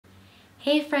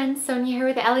Hey friends, Sonia here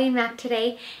with Ellie and Mac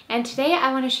today, and today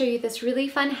I want to show you this really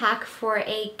fun hack for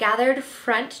a gathered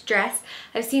front dress.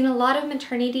 I've seen a lot of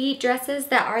maternity dresses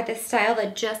that are this style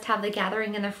that just have the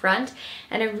gathering in the front,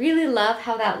 and I really love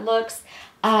how that looks.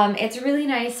 It's really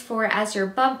nice for as your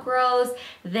bump grows,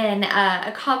 then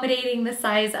accommodating the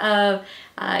size of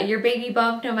your baby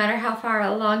bump no matter how far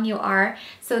along you are.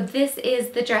 So this is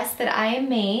the dress that I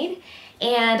made.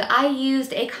 And I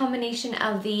used a combination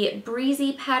of the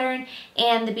Breezy pattern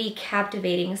and the Be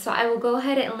Captivating. So I will go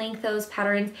ahead and link those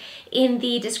patterns in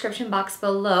the description box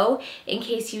below in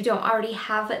case you don't already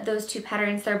have those two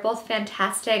patterns. They're both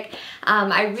fantastic.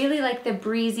 I really like the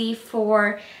Breezy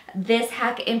for this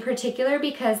hack in particular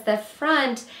because the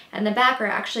front and the back are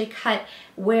actually cut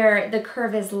where the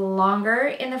curve is longer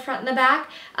in the front and the back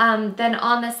than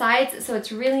on the sides. So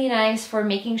it's really nice for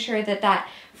making sure that that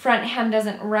front hem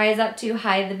doesn't rise up too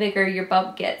high the bigger your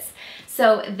bump gets.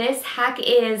 So this hack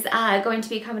is going to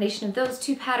be a combination of those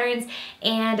two patterns,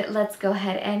 and let's go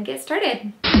ahead and get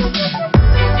started.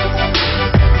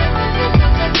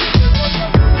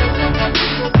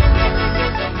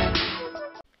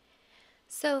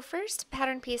 So first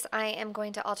pattern piece I am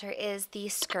going to alter is the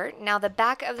skirt. Now the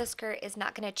back of the skirt is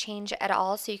not going to change at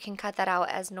all, so you can cut that out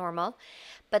as normal.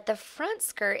 But the front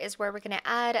skirt is where we're going to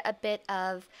add a bit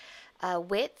of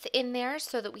width in there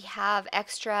so that we have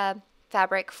extra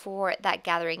fabric for that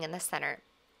gathering in the center.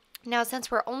 Now,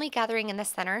 since we're only gathering in the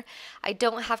center, I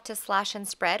don't have to slash and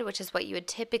spread, which is what you would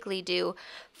typically do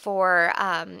for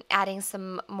adding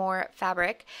some more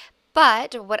fabric.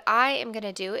 But what I am going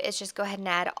to do is just go ahead and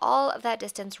add all of that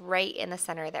distance right in the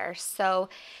center there. So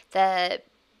the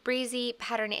Breezy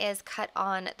pattern is cut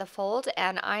on the fold,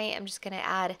 and I am just going to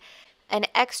add an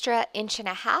extra 1.5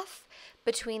 inches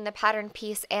between the pattern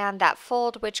piece and that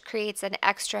fold, which creates an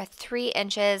extra 3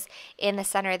 inches in the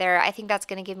center there. I think that's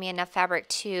going to give me enough fabric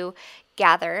to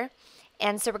gather.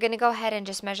 And so we're going to go ahead and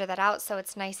just measure that out so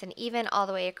it's nice and even all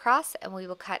the way across, and we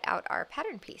will cut out our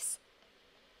pattern piece.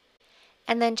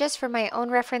 And then just for my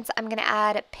own reference, I'm going to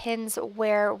add pins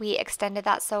where we extended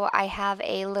that so I have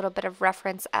a little bit of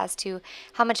reference as to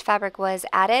how much fabric was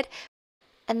added.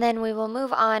 And then we will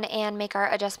move on and make our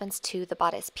adjustments to the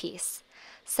bodice piece.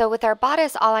 So with our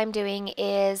bodice, all I'm doing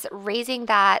is raising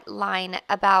that line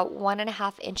about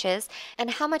 1.5 inches.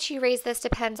 And how much you raise this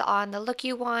depends on the look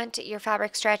you want, your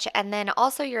fabric stretch, and then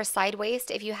also your side waist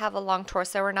if you have a long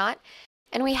torso or not.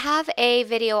 And we have a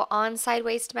video on side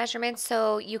waist measurements,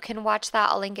 so you can watch that.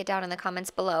 I'll link it down in the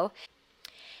comments below.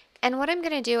 And what I'm going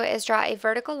to do is draw a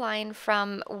vertical line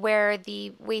from where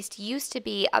the waist used to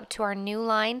be up to our new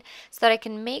line so that I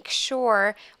can make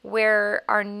sure where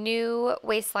our new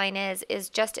waistline is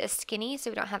just as skinny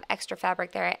so we don't have extra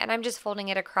fabric there. And I'm just folding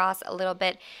it across a little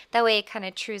bit. That way it kind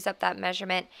of trues up that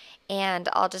measurement, and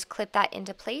I'll just clip that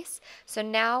into place. So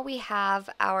now we have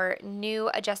our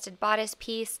new adjusted bodice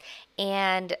piece,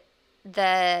 and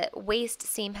the waist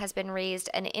seam has been raised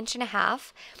 1.5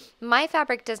 inches. My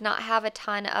fabric does not have a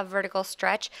ton of vertical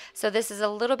stretch, so this is a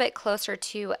little bit closer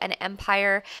to an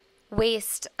empire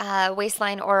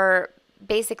waistline, or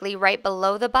basically right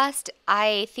below the bust.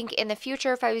 I think in the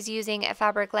future, if I was using a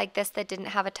fabric like this that didn't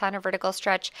have a ton of vertical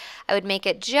stretch, I would make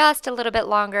it just a little bit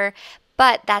longer.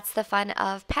 But that's the fun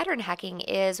of pattern hacking,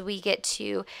 is we get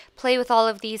to play with all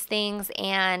of these things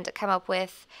and come up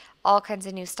with all kinds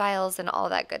of new styles and all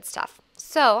that good stuff.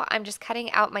 So I'm just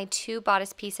cutting out my two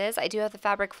bodice pieces. I do have the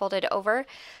fabric folded over,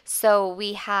 so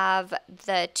we have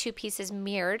the two pieces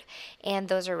mirrored, and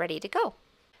those are ready to go.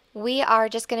 We are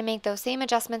just going to make those same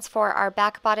adjustments for our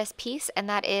back bodice piece, and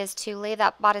that is to lay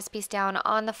that bodice piece down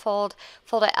on the fold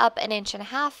it up 1.5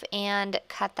 inches, and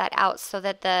cut that out so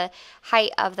that the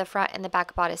height of the front and the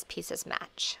back bodice pieces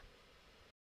match.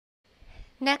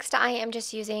 Next, I am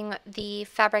just using the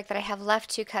fabric that I have left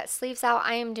to cut sleeves out.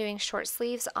 I am doing short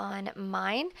sleeves on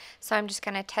mine, so I'm just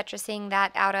going to Tetrising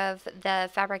that out of the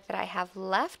fabric that I have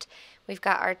left. We've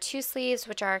got our 2 sleeves,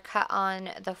 which are cut on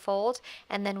the fold,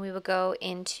 and then we will go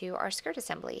into our skirt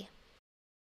assembly.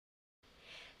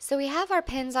 So we have our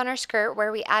pins on our skirt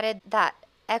where we added that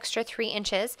extra 3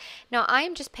 inches. Now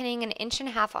I'm just pinning 1.5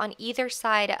 inches on either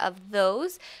side of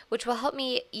those, which will help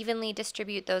me evenly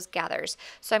distribute those gathers.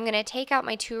 So I'm going to take out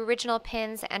my 2 original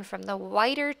pins, and from the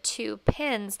wider 2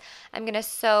 pins, I'm going to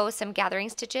sew some gathering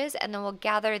stitches, and then we'll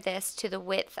gather this to the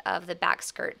width of the back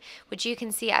skirt, which you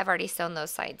can see I've already sewn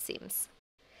those side seams.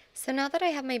 So now that I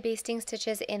have my basting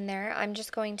stitches in there, I'm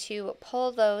just going to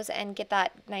pull those and get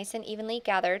that nice and evenly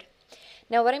gathered.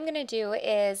 Now what I'm going to do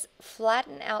is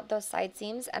flatten out those side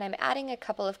seams, and I'm adding a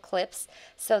couple of clips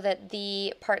so that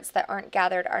the parts that aren't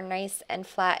gathered are nice and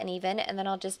flat and even, and then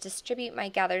I'll just distribute my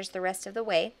gathers the rest of the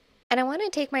way. And I want to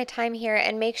take my time here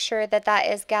and make sure that that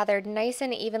is gathered nice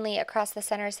and evenly across the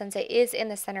center since it is in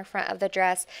the center front of the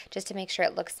dress, just to make sure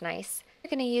it looks nice. You're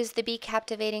going to use the Be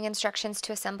Captivating instructions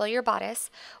to assemble your bodice.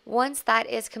 Once that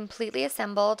is completely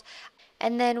assembled,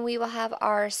 and then we will have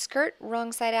our skirt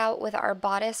wrong side out with our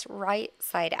bodice right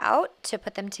side out to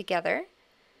put them together.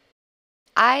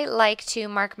 I like to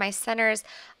mark my centers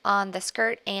on the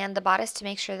skirt and the bodice to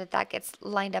make sure that that gets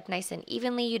lined up nice and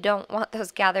evenly. You don't want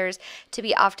those gathers to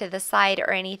be off to the side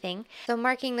or anything. So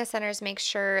marking the centers makes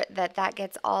sure that that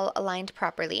gets all aligned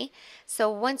properly.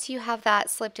 So once you have that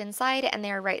slipped inside and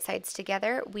they're right sides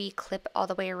together, we clip all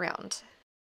the way around.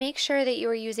 Make sure that you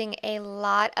are using a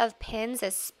lot of pins,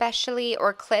 especially,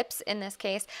 or clips in this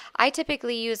case. I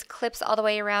typically use clips all the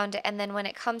way around, and then when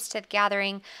it comes to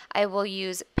gathering, I will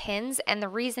use pins. And the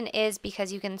reason is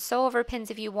because you can sew over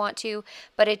pins if you want to,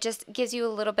 but it just gives you a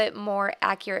little bit more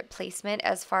accurate placement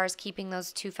as far as keeping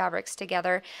those two fabrics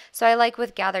together. So I like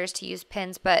with gathers to use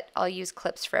pins, but I'll use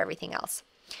clips for everything else.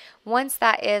 Once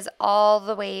that is all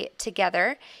the way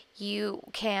together, you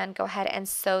can go ahead and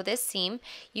sew this seam.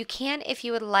 You can, if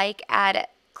you would like, add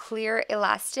clear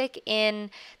elastic in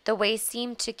the waist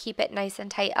seam to keep it nice and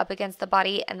tight up against the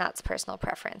body, and that's personal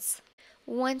preference.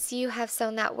 Once you have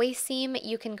sewn that waist seam,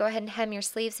 you can go ahead and hem your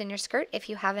sleeves in your skirt if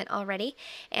you haven't already,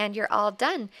 and you're all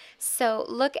done. So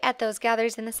look at those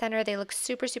gathers in the center. They look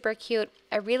super, super cute.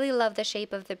 I really love the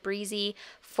shape of the Breezy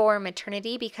for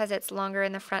maternity because it's longer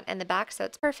in the front and the back, so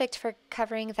it's perfect for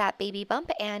covering that baby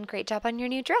bump, and great job on your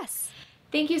new dress.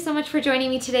 Thank you so much for joining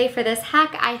me today for this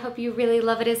hack. I hope you really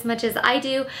love it as much as I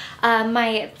do.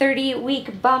 My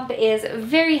 30-week bump is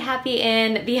very happy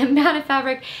in the amount of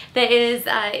fabric that is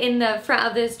in the front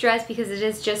of this dress because it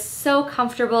is just so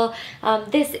comfortable.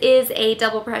 This is a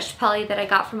double brushed poly that I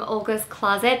got from Olga's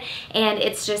Closet, and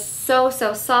it's just so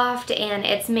soft, and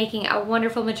it's making a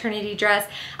wonderful maternity dress.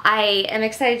 I am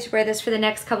excited to wear this for the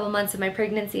next couple months of my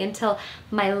pregnancy until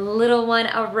my little one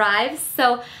arrives.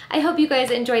 So I hope you guys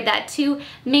enjoyed that too.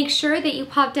 Make sure that you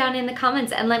pop down in the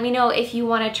comments and let me know if you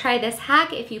want to try this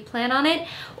hack, if you plan on it,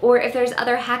 or if there's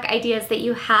other hack ideas that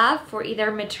you have for either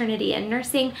maternity and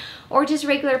nursing or just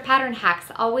regular pattern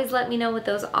hacks. Always let me know what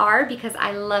those are because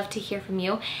I love to hear from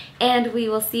you, and we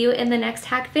will see you in the next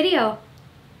hack video.